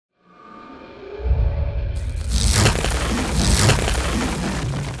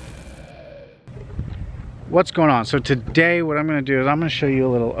What's going on? So today what I'm going to do is I'm going to show you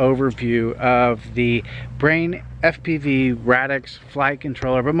a little overview of the BrainFPV Radix flight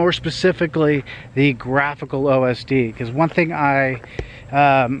controller, but more specifically the Graphical OSD. Because one thing I've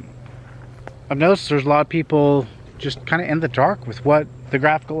noticed, there's a lot of people just kind of in the dark with what the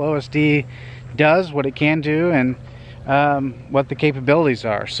Graphical OSD does, what it can do, and what the capabilities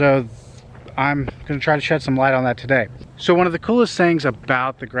are. So I'm going to try to shed some light on that today. So one of the coolest things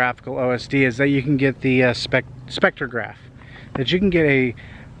about the Graphical OSD is that you can get the Spectrograph. That you can get a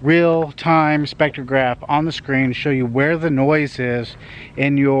real-time spectrograph on the screen, show you where the noise is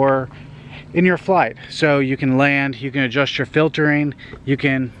in your flight. So you can land, you can adjust your filtering, you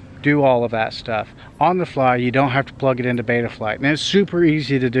can do all of that stuff on the fly. You don't have to plug it into Betaflight, and it's super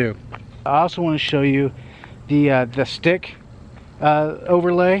easy to do. I also want to show you the stick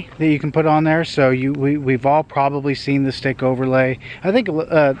overlay that you can put on there. So we've all probably seen the stick overlay. I think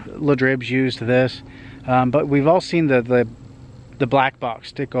Ladrib's used this, but we've all seen the Blackbox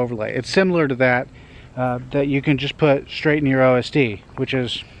stick overlay. It's similar to that, that you can just put straight in your OSD, which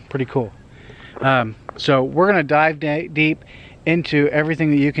is pretty cool. So we're going to dive deep into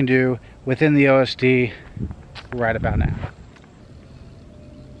everything that you can do within the OSD right about now.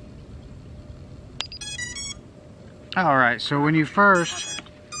 Alright, so when you first,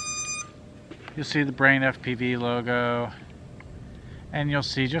 you'll see the BrainFPV logo, and you'll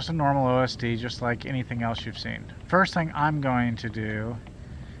see just a normal OSD, just like anything else you've seen. First thing I'm going to do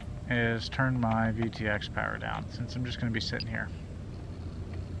is turn my VTX power down, since I'm just going to be sitting here.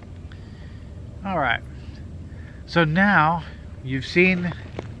 Alright, so now you've seen,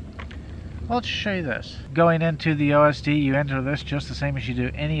 well, let's show you this. Going into the OSD, you enter this just the same as you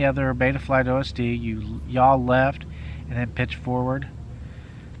do any other Betaflight OSD. You yaw left and then pitch forward.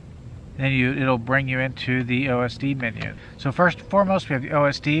 Then it'll bring you into the OSD menu. So first and foremost, we have the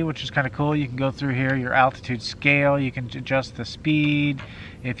OSD, which is kind of cool. You can go through here, your altitude scale. You can adjust the speed.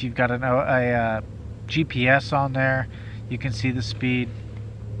 If you've got a GPS on there, you can see the speed.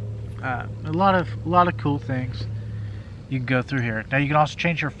 A lot of cool things you can go through here. Now you can also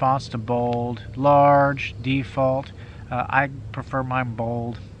change your fonts to bold, large, default. I prefer mine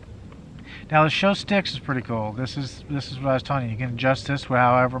bold. Now the show sticks is pretty cool. This is what I was telling you. You can adjust this with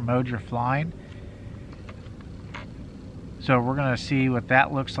however mode you're flying. So we're going to see what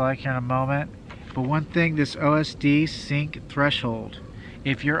that looks like here in a moment. But one thing, this OSD sync threshold.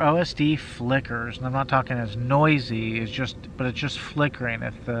 If your OSD flickers, and I'm not talking as noisy, but it's just flickering.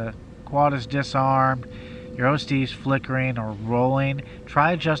 If the quad is disarmed, your OSD is flickering or rolling,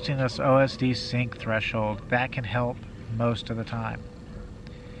 try adjusting this OSD sync threshold. That can help most of the time.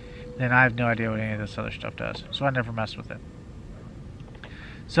 Then I have no idea what any of this other stuff does, so I never mess with it.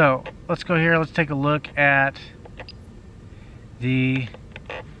 So let's go here, let's take a look at the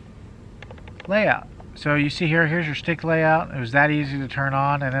layout. So you see here's your stick layout. It was that easy to turn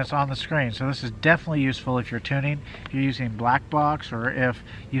on, and it's on the screen. So this is definitely useful if you're tuning, if you're using Blackbox, or if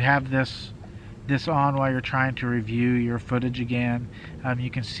you have this on while you're trying to review your footage again.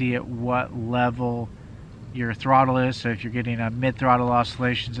 You can see at what level your throttle is. So if you're getting a mid-throttle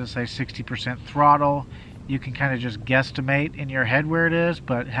oscillations at say 60% throttle, you can kind of just guesstimate in your head where it is,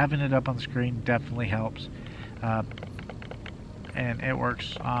 but having it up on the screen definitely helps. And it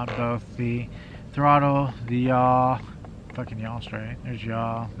works on both the throttle, the yaw, fucking yaw straight, there's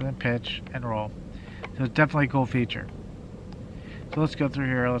yaw, then pitch and roll. So it's definitely a cool feature. So let's go through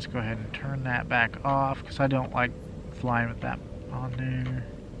here, let's go ahead and turn that back off, because I don't like flying with that on there.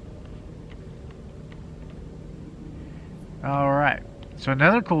 Alright, so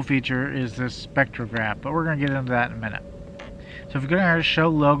another cool feature is this Spectrograph, but we're going to get into that in a minute. So if you're going to show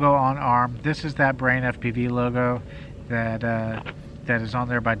logo on ARM, this is that BrainFPV logo that is on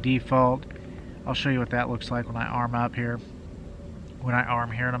there by default. I'll show you what that looks like when I arm up here, in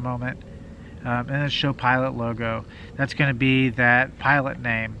a moment. And then show pilot logo. That's going to be that pilot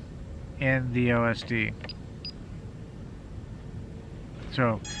name in the OSD.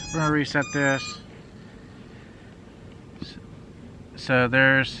 So we're going to reset this. So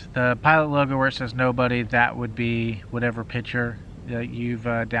there's the pilot logo where it says nobody. That would be whatever picture that you've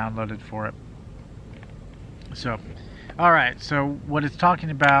downloaded for it. So, alright, so what it's talking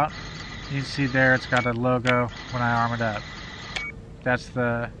about, you can see there it's got a logo when I arm it up. That's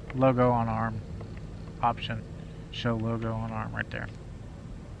the logo on ARM option. Show logo on ARM right there.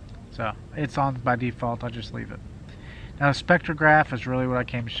 So it's on by default, I'll just leave it. Now the Spectrograph is really what I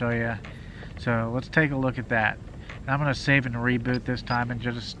came to show you. So let's take a look at that. And I'm going to save and reboot this time, and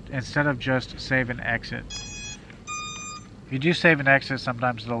just instead of just save and exit. If you do save and exit,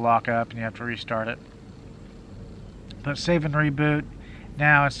 sometimes it'll lock up and you have to restart it. But save and reboot,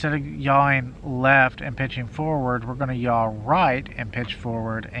 Now instead of yawing left and pitching forward, we're going to yaw right and pitch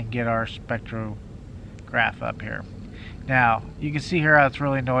forward and get our spectrograph up here. Now you can see here how it's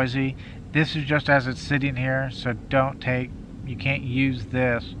really noisy. This is just as it's sitting here, so you can't use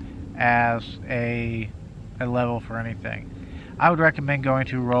this as a level for anything. I would recommend going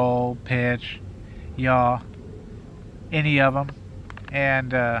to roll, pitch, yaw, any of them,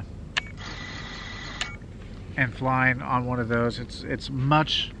 and flying on one of those. It's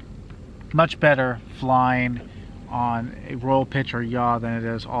much better flying on a roll, pitch, or yaw than it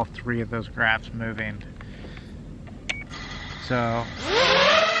is all three of those graphs moving. So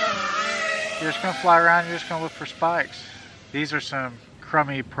you're just going to fly around, you're just going to look for spikes. These are some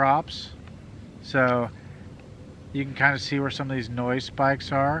crummy props, so you can kind of see where some of these noise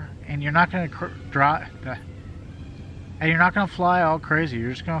spikes are, and you're not going to fly all crazy.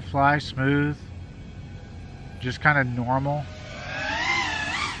 You're just going to fly smooth, just kind of normal,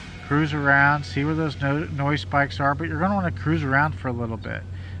 cruise around, see where those noise spikes are, but you're going to want to cruise around for a little bit,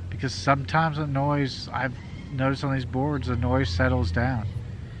 because sometimes the noise, I've noticed on these boards, the noise settles down.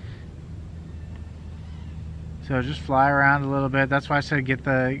 So just fly around a little bit. That's why I said get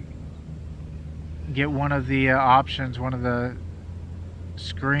one of the options, one of the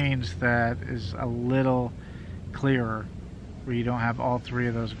screens that is a little clearer, where you don't have all three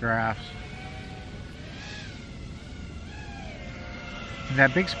of those graphs. And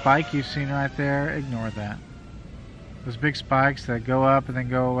that big spike you've seen right there, ignore that. Those big spikes that go up and then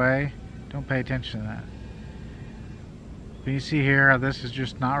go away, don't pay attention to that. But you see here, this is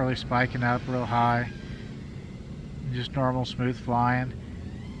just not really spiking up real high. Just normal smooth flying.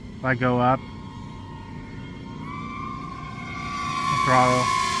 If I go up, throttle.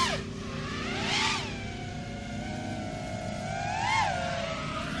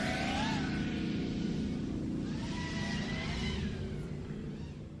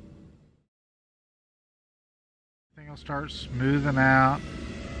 Everything will start smoothing out.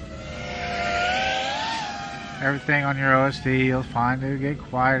 Everything on your OSD, you'll find it'll get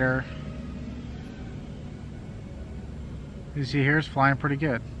quieter. You see here, it's flying pretty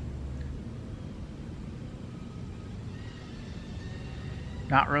good.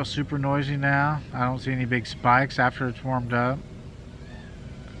 Not real super noisy now. I don't see any big spikes after it's warmed up.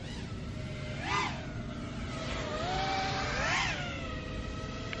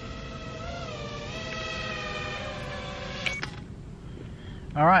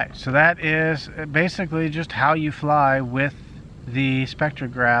 Alright, so that is basically just how you fly with the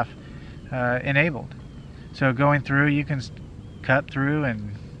Spectrograph enabled. So going through, you can cut through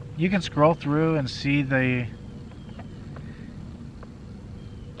and you can scroll through and see the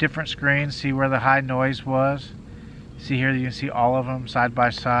different screens, see where the high noise was. See here, you can see all of them side by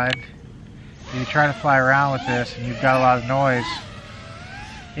side. If you try to fly around with this and you've got a lot of noise,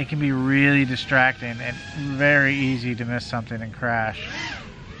 it can be really distracting and very easy to miss something and crash.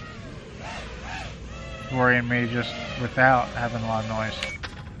 Worrying me just without having a lot of noise.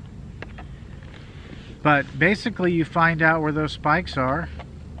 But basically you find out where those spikes are.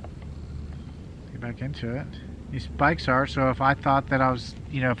 Get back into it. These spikes are, so if I thought that I was,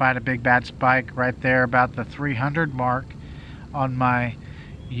 if I had a big bad spike right there about the 300 mark on my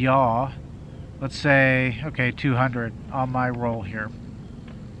yaw, let's say, okay, 200 on my roll here.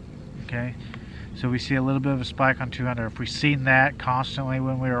 Okay, so we see a little bit of a spike on 200. If we've seen that constantly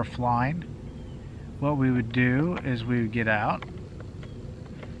when we were flying, what we would do is we would get out,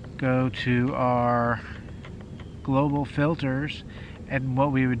 go to our global filters, and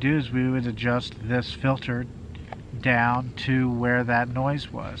what we would do is we would adjust this filter down to where that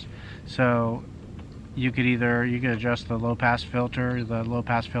noise was. So you could adjust the low pass filter, the low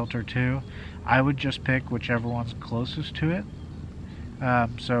pass filter too. I would just pick whichever one's closest to it.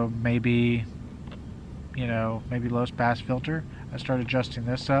 So maybe low pass filter. I start adjusting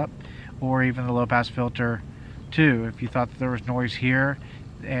this up, or even the low pass filter too. If you thought that there was noise here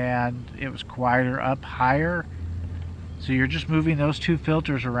and it was quieter up higher, so you're just moving those two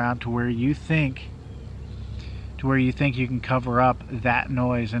filters around to where you think you can cover up that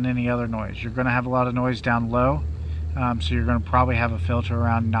noise and any other noise. You're going to have a lot of noise down low, so you're going to probably have a filter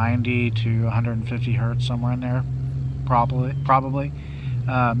around 90 to 150 hertz, somewhere in there, probably.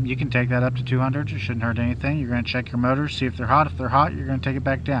 You can take that up to 200. It shouldn't hurt anything. You're going to check your motors, see if they're hot. If they're hot, you're going to take it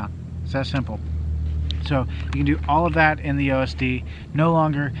back down. It's that simple. So you can do all of that in the OSD. No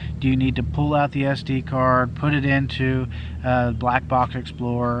longer do you need to pull out the SD card, put it into Blackbox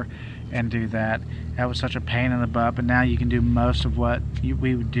Explorer, and do that. That was such a pain in the butt, but now you can do most of what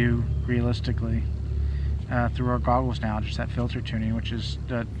we would do realistically through our goggles now. Just that filter tuning, which is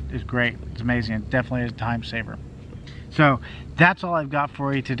great. It's amazing. It definitely is a time saver. So that's all I've got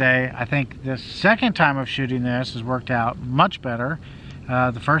for you today. I think the second time of shooting this has worked out much better.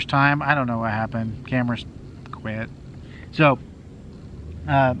 The first time, I don't know what happened. Cameras quit. So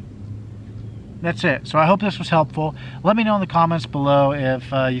that's it. So I hope this was helpful. Let me know in the comments below if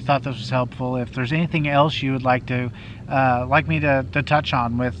you thought this was helpful. If there's anything else you would like me to touch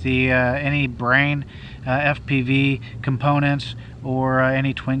on with the any Brain FPV components or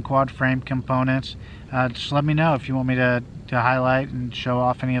any twin quad frame components. Just let me know if you want me to highlight and show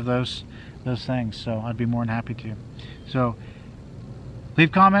off any of those things. So I'd be more than happy to. So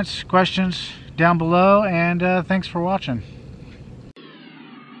leave comments, questions down below, and thanks for watching.